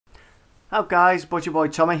Hello guys, Butcher Boy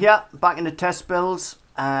Tommy here, back in the test builds.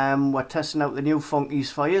 We're testing out the new funkies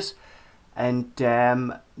for you, and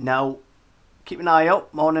now keep an eye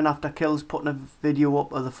out. Morning After Kill's putting a video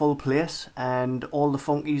up of the full place and all the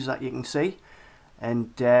funkies that you can see,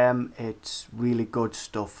 and it's really good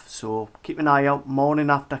stuff, so keep an eye out. Morning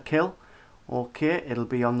After Kill, okay, it'll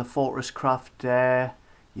be on the FortressCraft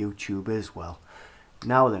YouTube as well.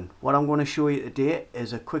 Now then, what I'm going to show you today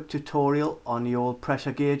is a quick tutorial on the old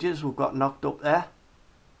pressure gauges we've got knocked up there.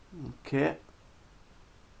 Okay.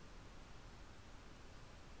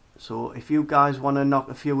 So if you guys want to knock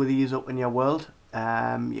a few of these up in your world,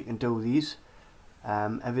 you can do these.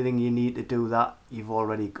 Everything you need to do that, you've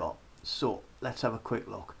already got. So let's have a quick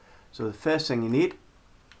look. So the first thing you need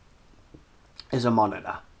is a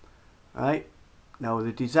monitor. Right. Now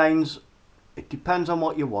the designs, it depends on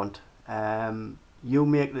what you want. You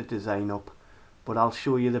make the design up, but I'll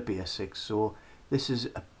show you the basics. So this is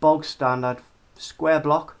a bog standard square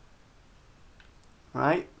block,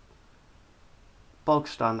 right? Bog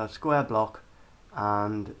standard square block,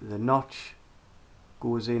 and the notch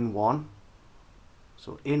goes in one.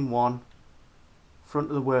 So in one, front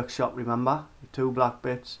of the workshop, remember, the two black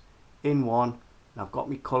bits, in one. And I've got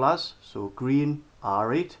my colours, so green,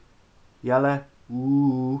 R8, yellow,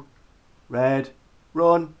 ooh, red,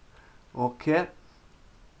 run, okay.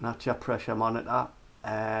 That's your pressure monitor.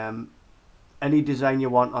 Any design you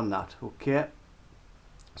want on that, okay.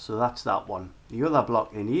 So that's that one. The other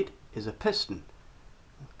block you need is a piston,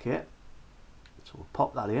 okay. So we'll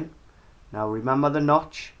pop that in. Now remember the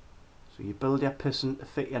notch. So you build your piston to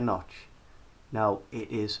fit your notch. Now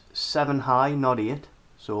it is 7 high, not 8.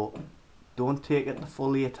 So don't take it the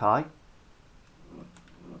full 8 high.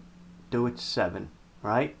 Do it 7,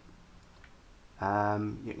 right?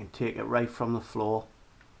 You can take it right from the floor.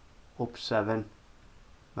 Up 7,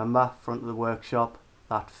 remember, front of the workshop,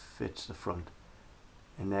 that fits the front,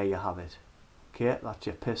 and there you have it. Okay, that's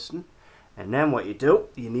your piston. And then what you do,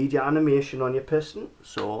 you need your animation on your piston,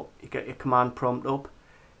 so you get your command prompt up,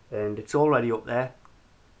 and it's already up there.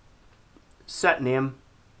 Set name,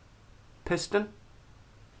 piston,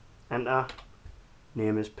 enter,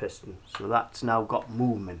 name is piston. So that's now got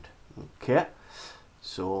movement. Okay,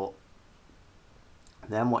 so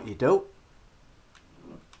then what you do,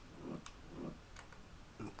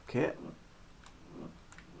 okay,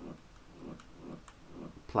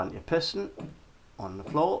 plant your piston on the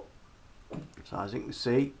floor. So as you can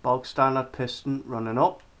see, bog standard piston running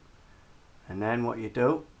up, and then what you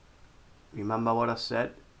do, remember what I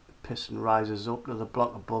said, the piston rises up to the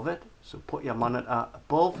block above it, so put your monitor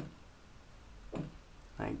above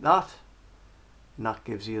like that, and that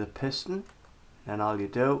gives you the piston. And then all you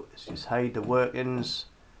do is just hide the workings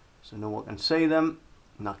so no one can see them,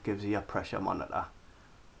 and that gives you your pressure monitor.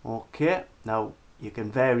 Okay, now you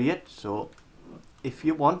can vary it, so if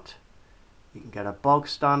you want, you can get a bog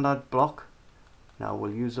standard block. Now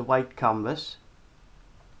we'll use a white canvas,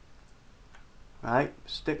 right,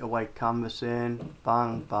 stick a white canvas in,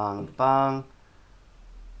 bang, bang, bang,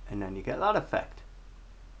 and then you get that effect.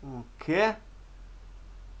 Okay,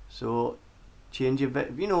 so change your,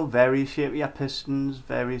 vary shape of your pistons,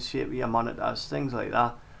 vary shape of your monitors, things like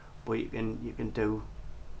that, but you can do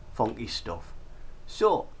funky stuff.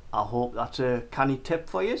 So I hope that's a canny tip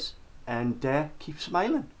for you, and keep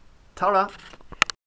smiling. Ta-ra.